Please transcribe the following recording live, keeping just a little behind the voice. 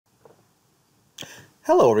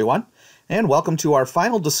Hello everyone, and welcome to our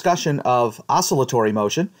final discussion of oscillatory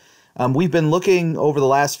motion. We've been looking over the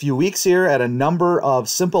last few weeks here at a number of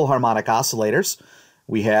simple harmonic oscillators.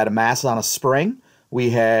 We had a mass on a spring, we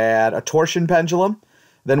had a torsion pendulum,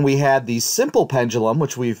 then we had the simple pendulum,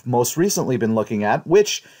 which we've most recently been looking at,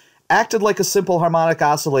 which acted like a simple harmonic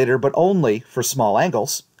oscillator but only for small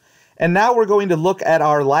angles. And now we're going to look at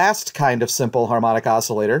our last kind of simple harmonic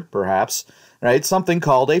oscillator, perhaps, right? Something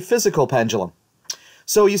called a physical pendulum.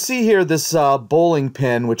 So you see here this bowling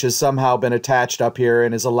pin, which has somehow been attached up here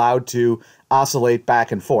and is allowed to oscillate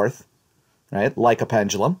back and forth, right, like a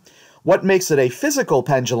pendulum. What makes it a physical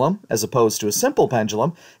pendulum, as opposed to a simple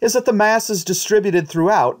pendulum, is that the mass is distributed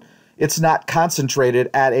throughout. It's not concentrated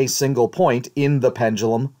at a single point in the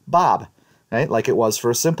pendulum bob, right, like it was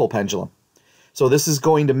for a simple pendulum. So this is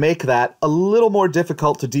going to make that a little more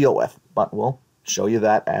difficult to deal with, but we'll show you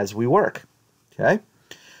that as we work, okay?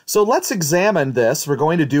 So let's examine this. We're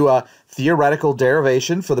going to do a theoretical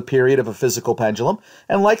derivation for the period of a physical pendulum.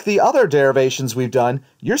 And like the other derivations we've done,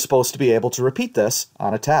 you're supposed to be able to repeat this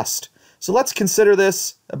on a test. So let's consider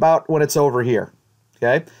this about when it's over here.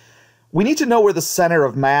 Okay? We need to know where the center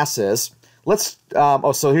of mass is. Let's,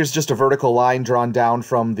 so here's just a vertical line drawn down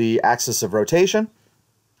from the axis of rotation.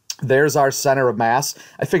 There's our center of mass.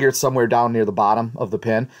 I figure it's somewhere down near the bottom of the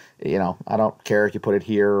pin. You know, I don't care if you put it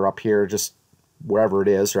here or up here, just wherever it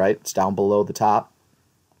is, right? It's down below the top.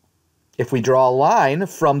 If we draw a line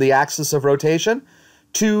from the axis of rotation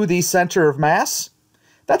to the center of mass,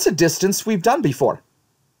 that's a distance we've done before,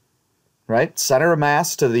 right? Center of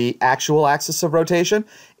mass to the actual axis of rotation.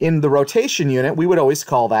 In the rotation unit, we would always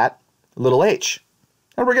call that little h.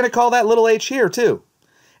 And we're going to call that little h here too.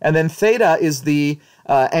 And then theta is the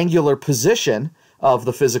angular position of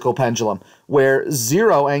the physical pendulum, where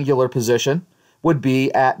zero angular position would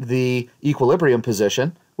be at the equilibrium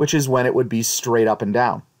position, which is when it would be straight up and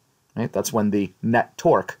down. Right? That's when the net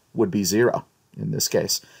torque would be zero in this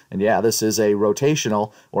case. And yeah, this is a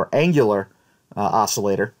rotational or angular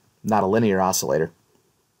oscillator, not a linear oscillator.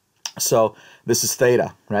 So this is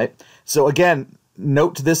theta, right? So again,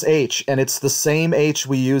 note this h, and it's the same h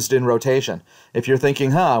we used in rotation. If you're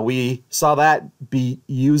thinking, we saw that be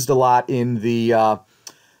used a lot in the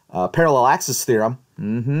parallel axis theorem,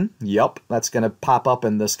 yep, that's going to pop up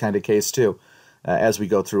in this kind of case too as we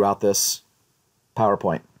go throughout this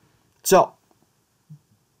PowerPoint. So,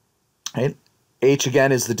 right, h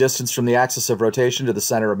again is the distance from the axis of rotation to the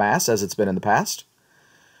center of mass as it's been in the past.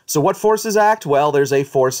 So what forces act? Well, there's a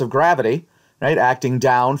force of gravity, right, acting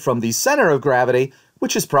down from the center of gravity,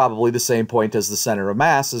 which is probably the same point as the center of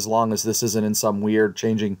mass, as long as this isn't in some weird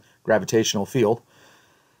changing gravitational field.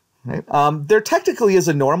 Right? There technically is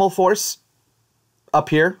a normal force up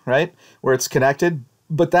here, right, where it's connected,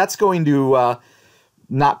 but that's going to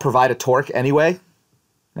not provide a torque anyway,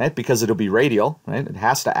 right, because it'll be radial, right? It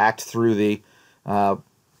has to act through the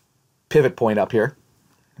pivot point up here,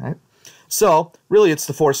 right? So really it's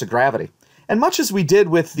the force of gravity. And much as we did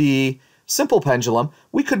with the simple pendulum,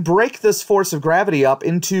 we could break this force of gravity up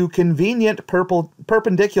into convenient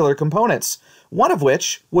perpendicular components, one of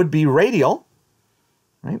which would be radial,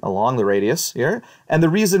 right, along the radius here. And the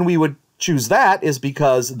reason we would choose that is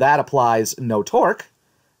because that applies no torque,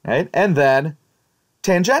 right? And then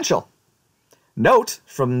tangential. Note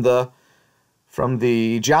from the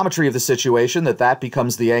geometry of the situation that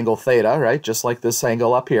becomes the angle theta, right? Just like this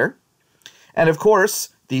angle up here. And of course,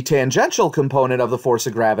 the tangential component of the force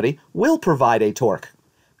of gravity will provide a torque,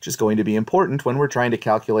 which is going to be important when we're trying to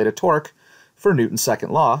calculate a torque for Newton's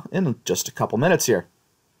second law in just a couple minutes here.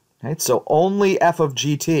 Right? So only f of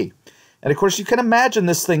gt. And of course, you can imagine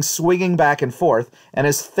this thing swinging back and forth, and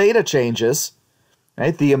as theta changes,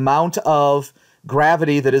 right, the amount of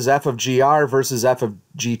gravity that is f of gr versus f of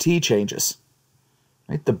gt changes.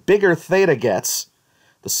 Right? The bigger theta gets,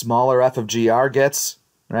 the smaller f of gr gets,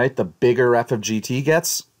 right? The bigger f of gt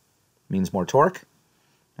gets, means more torque,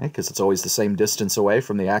 right? Because it's always the same distance away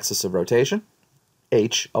from the axis of rotation,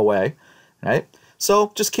 h away, right?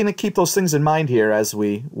 So just kind of keep those things in mind here as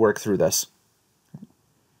we work through this.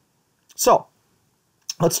 So,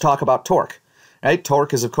 let's talk about torque. Right?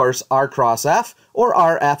 Torque is, of course, r cross f, or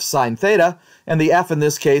rf sine theta, and the f in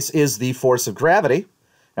this case is the force of gravity,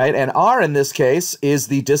 right? And r in this case is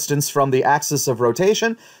the distance from the axis of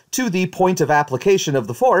rotation to the point of application of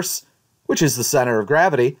the force, which is the center of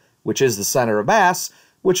gravity, which is the center of mass,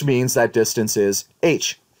 which means that distance is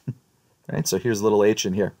h. Right? So here's little h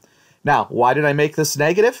in here. Now, why did I make this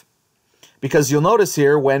negative? Because you'll notice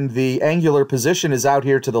here when the angular position is out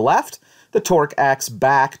here to the left, the torque acts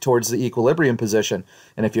back towards the equilibrium position.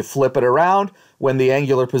 And if you flip it around, when the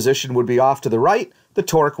angular position would be off to the right, the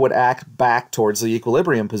torque would act back towards the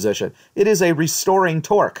equilibrium position. It is a restoring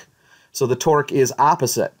torque. So the torque is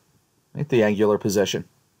opposite, right, the angular position.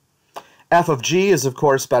 F of g is, of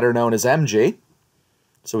course, better known as mg.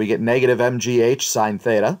 So we get negative mgh sine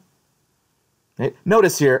theta. Right?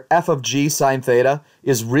 Notice here, f of g sine theta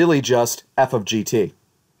is really just f of gt.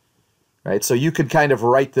 Right? So you could kind of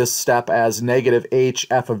write this step as negative h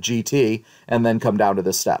f of gt and then come down to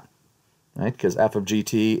this step. Right? Because f of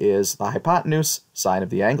gt is the hypotenuse sine of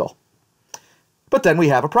the angle. But then we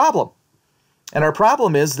have a problem. And our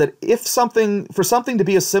problem is that for something to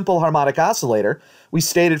be a simple harmonic oscillator, we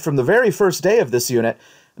stated from the very first day of this unit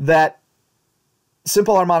that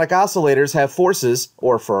simple harmonic oscillators have forces,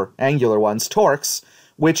 or for angular ones, torques,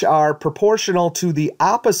 which are proportional to the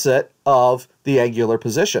opposite of the angular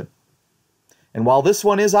position. And while this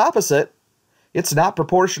one is opposite, it's not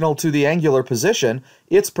proportional to the angular position,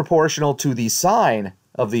 it's proportional to the sine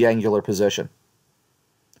of the angular position.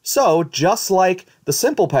 So, just like the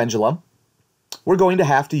simple pendulum, we're going to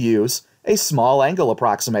have to use a small angle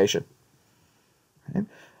approximation. Okay.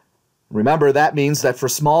 Remember, that means that for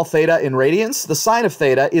small theta in radians, the sine of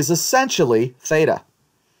theta is essentially theta.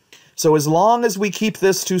 So as long as we keep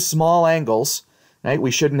this to small angles, right,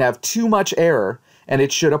 we shouldn't have too much error, and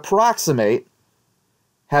it should approximate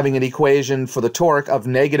having an equation for the torque of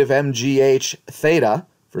negative mgh theta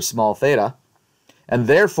for small theta, and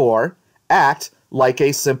therefore act like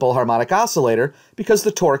a simple harmonic oscillator because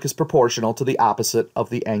the torque is proportional to the opposite of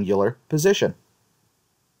the angular position.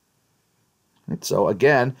 Right, so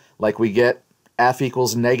again, like we get F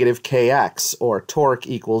equals negative kx, or torque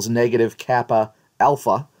equals negative kappa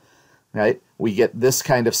alpha, right? We get this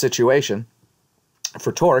kind of situation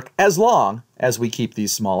for torque as long as we keep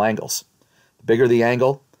these small angles. The bigger the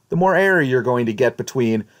angle, the more error you're going to get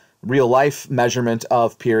between real-life measurement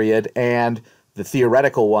of period and the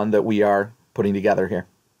theoretical one that we are putting together here.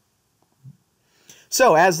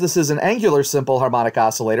 So, as this is an angular simple harmonic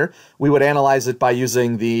oscillator, we would analyze it by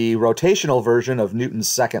using the rotational version of Newton's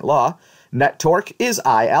second law. Net torque is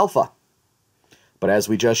I alpha. But as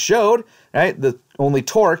we just showed, right, the only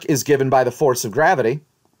torque is given by the force of gravity,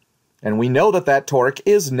 and we know that that torque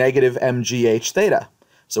is negative mgh theta.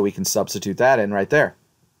 So we can substitute that in right there.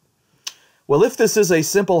 Well, if this is a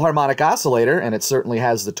simple harmonic oscillator, and it certainly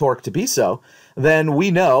has the torque to be so, then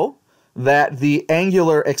we know that the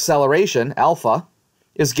angular acceleration, alpha,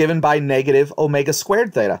 is given by negative omega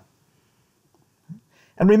squared theta.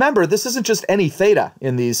 And remember, this isn't just any theta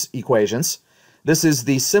in these equations. This is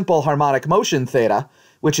the simple harmonic motion theta,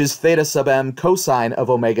 which is theta sub m cosine of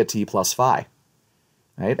omega t plus phi.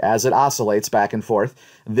 Right? As it oscillates back and forth,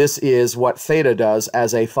 this is what theta does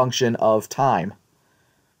as a function of time.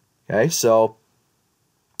 Okay, so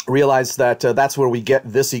realize that that's where we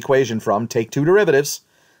get this equation from. Take two derivatives,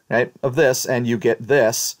 right, of this, and you get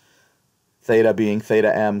this, theta being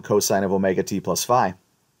theta m cosine of omega t plus phi.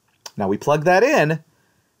 Now we plug that in,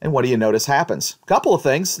 and what do you notice happens? A couple of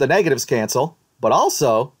things. The negatives cancel, but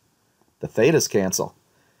also the thetas cancel.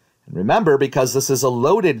 And remember, because this is a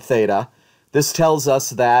loaded theta, this tells us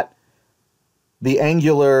that the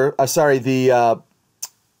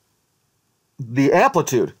the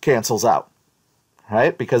amplitude cancels out,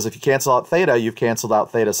 right? Because if you cancel out theta, you've canceled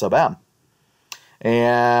out theta sub m.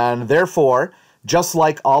 And therefore, just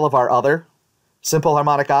like all of our other simple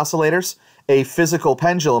harmonic oscillators, a physical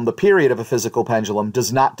pendulum, the period of a physical pendulum,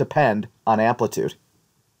 does not depend on amplitude.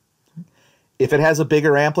 If it has a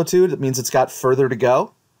bigger amplitude, it means it's got further to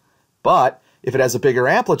go. But if it has a bigger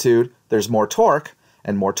amplitude, there's more torque,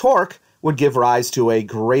 and more torque would give rise to a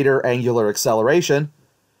greater angular acceleration.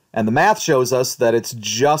 And the math shows us that it's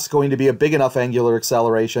just going to be a big enough angular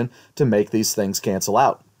acceleration to make these things cancel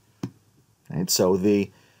out. Right? So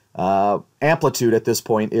the amplitude at this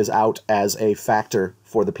point is out as a factor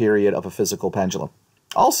for the period of a physical pendulum.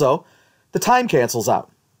 Also, the time cancels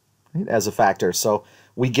out, right, as a factor. So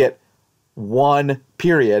we get one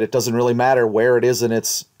period. It doesn't really matter where it is in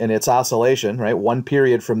its oscillation, right? One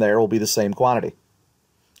period from there will be the same quantity.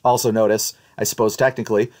 Also notice, I suppose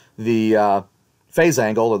technically, the phase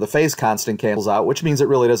angle or the phase constant cancels out, which means it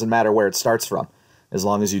really doesn't matter where it starts from. As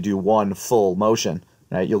long as you do one full motion,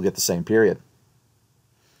 right, you'll get the same period.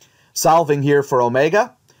 Solving here for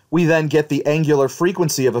omega, we then get the angular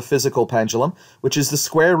frequency of a physical pendulum, which is the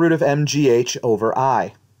square root of mgh over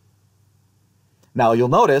I. Now you'll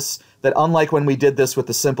notice that unlike when we did this with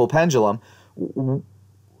the simple pendulum,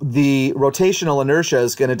 the rotational inertia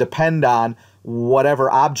is going to depend on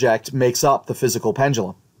whatever object makes up the physical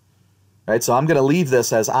pendulum. Right? So I'm going to leave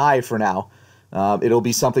this as I for now. It'll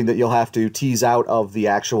be something that you'll have to tease out of the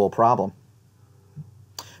actual problem.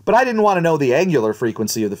 But I didn't want to know the angular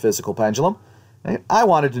frequency of the physical pendulum. Right? I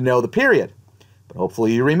wanted to know the period. But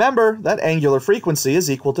hopefully you remember that angular frequency is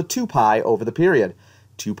equal to 2 pi over the period.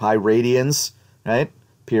 2 pi radians, right?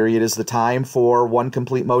 Period is the time for one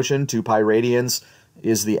complete motion. 2 pi radians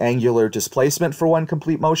is the angular displacement for one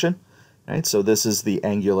complete motion. Right? So this is the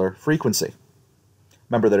angular frequency.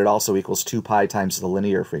 Remember that it also equals 2 pi times the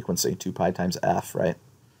linear frequency, 2 pi times f, right?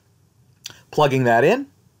 Plugging that in,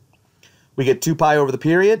 we get 2 pi over the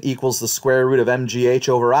period equals the square root of mgh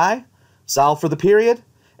over I. Solve for the period,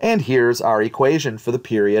 and here's our equation for the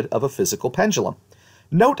period of a physical pendulum.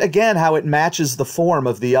 Note again how it matches the form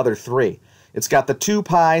of the other three. It's got the 2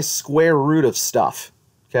 pi square root of stuff,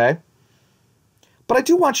 okay? But I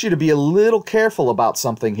do want you to be a little careful about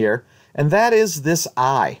something here, and that is this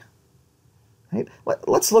I. Right?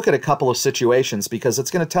 Let's look at a couple of situations because it's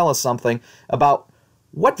going to tell us something about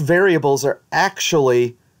what variables are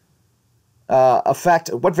actually affect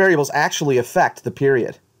the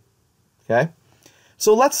period. Okay?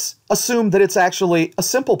 So let's assume that it's actually a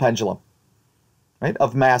simple pendulum, right,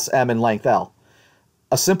 of mass m and length L.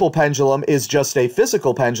 A simple pendulum is just a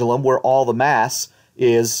physical pendulum where all the mass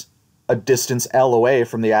is a distance L away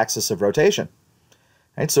from the axis of rotation.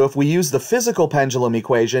 Right? So if we use the physical pendulum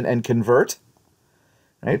equation and convert,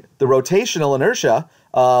 right, the rotational inertia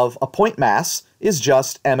of a point mass is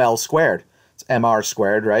just ml squared. It's mr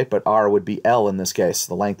squared, right? But r would be L in this case,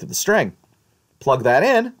 the length of the string. Plug that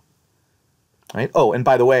in, right? Oh, and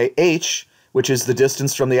by the way, h, which is the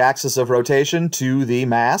distance from the axis of rotation to the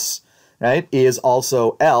mass, right, is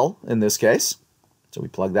also L in this case. So we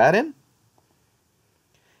plug that in.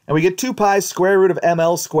 And we get 2 pi square root of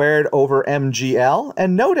ml squared over mgl.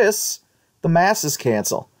 And notice the masses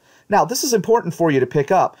cancel. Now, this is important for you to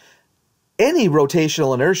pick up. Any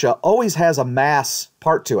rotational inertia always has a mass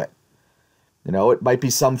part to it. You know, it might be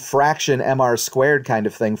some fraction mr squared kind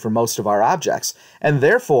of thing for most of our objects. And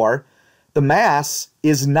therefore, the mass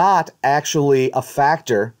is not actually a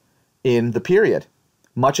factor in the period,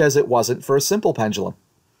 much as it wasn't for a simple pendulum.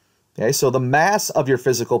 Okay, so the mass of your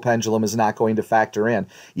physical pendulum is not going to factor in.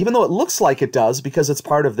 Even though it looks like it does because it's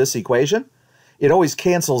part of this equation, it always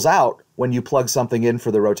cancels out when you plug something in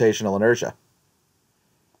for the rotational inertia.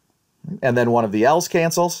 And then one of the L's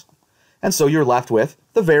cancels, and so you're left with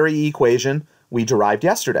the very equation we derived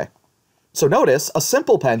yesterday. So notice, a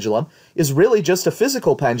simple pendulum is really just a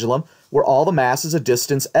physical pendulum where all the mass is a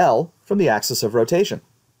distance L from the axis of rotation.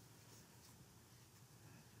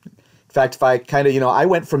 In fact, if I kind of, I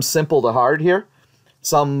went from simple to hard here.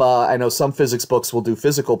 I know some physics books will do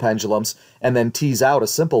physical pendulums and then tease out a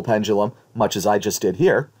simple pendulum, much as I just did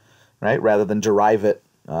here, right, rather than derive it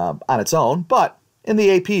on its own. But in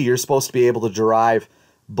the AP, you're supposed to be able to derive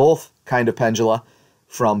both kind of pendula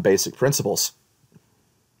from basic principles.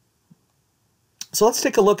 So let's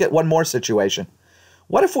take a look at one more situation.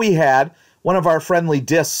 What if we had one of our friendly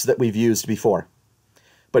disks that we've used before?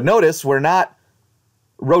 But notice we're not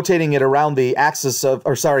rotating it around the axis of,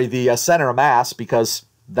 the center of mass, because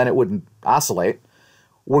then it wouldn't oscillate.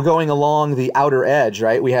 We're going along the outer edge,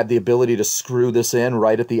 right? We had the ability to screw this in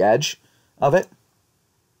right at the edge of it.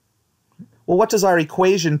 Well, what does our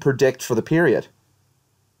equation predict for the period?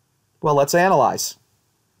 Well, let's analyze.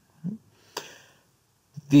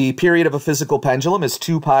 The period of a physical pendulum is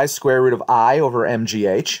 2 pi square root of I over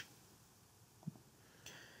mgh.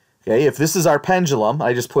 Okay, if this is our pendulum,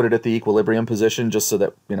 I just put it at the equilibrium position just so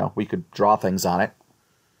that, we could draw things on it.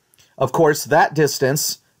 Of course, that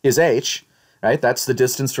distance is h, right? That's the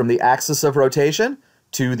distance from the axis of rotation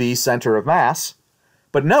to the center of mass.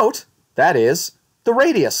 But note, that is the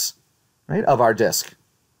radius, right, of our disk.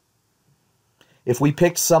 If we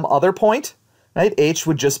picked some other point, right, h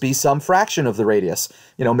would just be some fraction of the radius.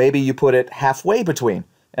 Maybe you put it halfway between,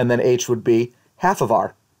 and then h would be half of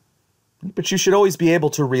r. But you should always be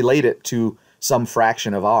able to relate it to some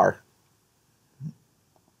fraction of r.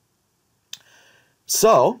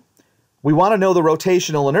 So, we want to know the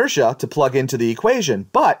rotational inertia to plug into the equation,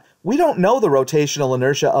 but we don't know the rotational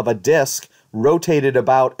inertia of a disk rotated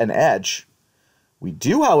about an edge. We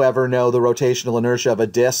do, however, know the rotational inertia of a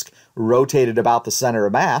disk rotated about the center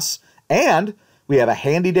of mass, and we have a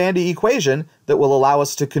handy-dandy equation that will allow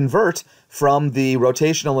us to convert from the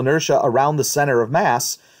rotational inertia around the center of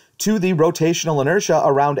mass to the rotational inertia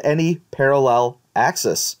around any parallel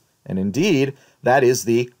axis. And indeed, that is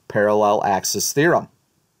the parallel axis theorem.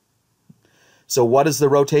 So what is the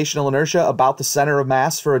rotational inertia about the center of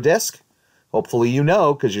mass for a disk? Hopefully you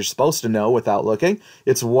know, because you're supposed to know without looking.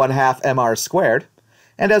 It's 1/2 mr squared.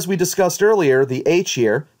 And as we discussed earlier, the h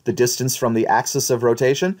here, the distance from the axis of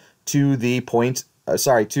rotation to the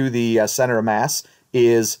center of mass,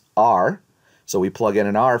 is r. So we plug in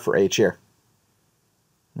an r for h here.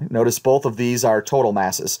 Notice both of these are total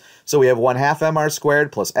masses. So we have 1/2 mr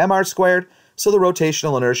squared plus mr squared, so the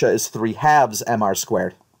rotational inertia is 3/2 mr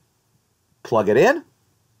squared. Plug it in.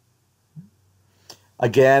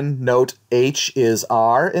 Again, note h is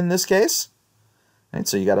r in this case. Right,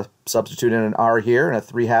 so you got to substitute in an r here and a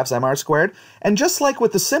 3/2 mr squared. And just like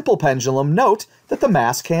with the simple pendulum, note that the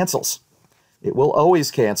mass cancels. It will always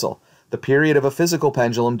cancel. The period of a physical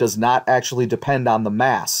pendulum does not actually depend on the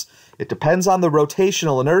mass. It depends on the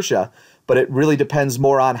rotational inertia, but it really depends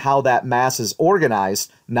more on how that mass is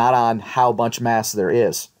organized, not on how much mass there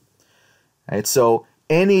is. Right, so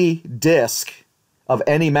any disk of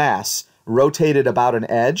any mass rotated about an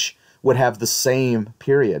edge would have the same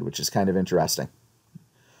period, which is kind of interesting.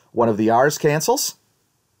 One of the r's cancels,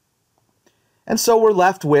 and so we're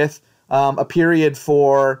left with a period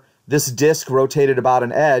for this disk rotated about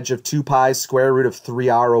an edge of 2 pi square root of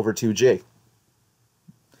 3r over 2g.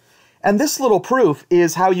 And this little proof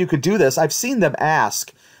is how you could do this. I've seen them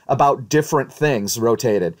ask about different things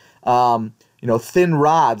rotated. You know, thin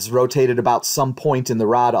rods rotated about some point in the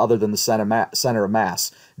rod other than the center of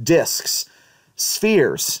mass. Discs,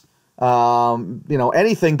 spheres, you know,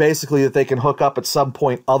 anything basically that they can hook up at some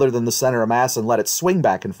point other than the center of mass and let it swing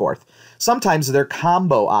back and forth. Sometimes they're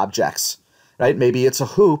combo objects, right? Maybe it's a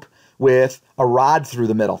hoop with a rod through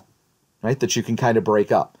the middle, right, that you can kind of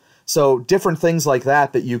break up. So different things like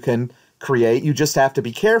that that you can create. You just have to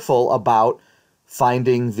be careful about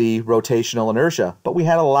finding the rotational inertia. But we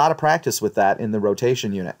had a lot of practice with that in the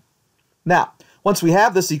rotation unit. Now, once we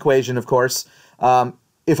have this equation, of course,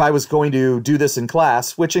 if I was going to do this in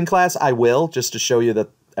class, which in class I will, just to show you that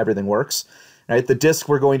everything works, right? The disk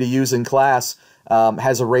we're going to use in class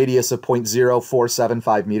has a radius of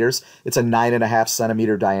 0.0475 meters. It's a 9.5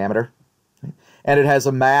 centimeter diameter. And it has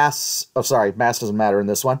a mass, mass doesn't matter in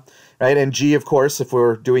this one, right? And G, of course, if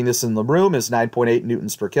we're doing this in the room, is 9.8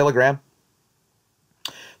 newtons per kilogram.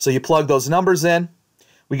 So you plug those numbers in,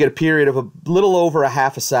 we get a period of a little over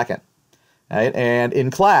 1/2 second, right? And in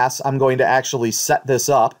class, I'm going to actually set this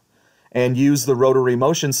up and use the rotary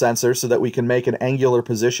motion sensor so that we can make an angular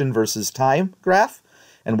position versus time graph.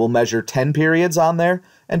 And we'll measure 10 periods on there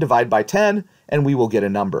and divide by 10, and we will get a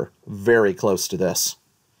number very close to this.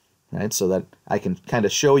 Right, so that I can kind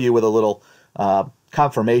of show you with a little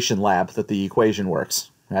confirmation lab that the equation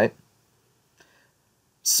works, right?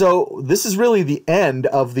 So this is really the end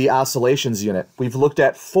of the oscillations unit. We've looked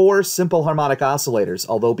at 4 simple harmonic oscillators,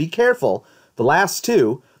 although be careful, the last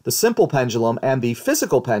 2, the simple pendulum and the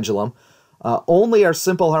physical pendulum, only are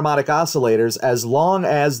simple harmonic oscillators as long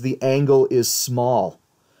as the angle is small,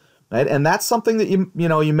 right? And that's something that you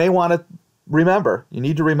may want to remember. You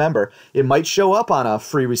need to remember. It might show up on a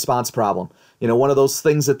free response problem. You know, one of those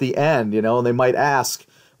things at the end, you know, and they might ask,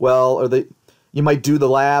 well, you might do the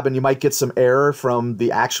lab and you might get some error from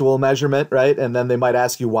the actual measurement, right? And then they might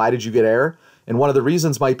ask you, why did you get error? And one of the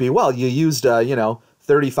reasons might be, well, you used a,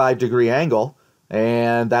 35-degree angle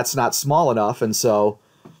and that's not small enough. And so,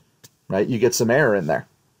 right, you get some error in there.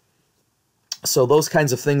 So those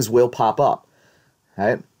kinds of things will pop up,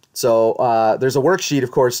 right? So there's a worksheet,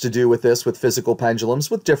 of course, to do with this, with physical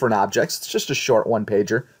pendulums, with different objects. It's just a short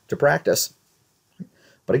one-pager to practice.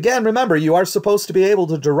 But again, remember, you are supposed to be able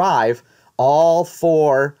to derive all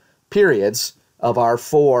 4 periods of our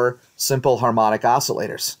 4 simple harmonic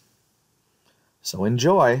oscillators. So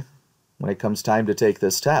enjoy when it comes time to take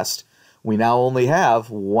this test. We now only have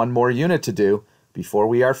one more unit to do before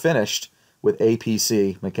we are finished with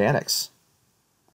APC mechanics.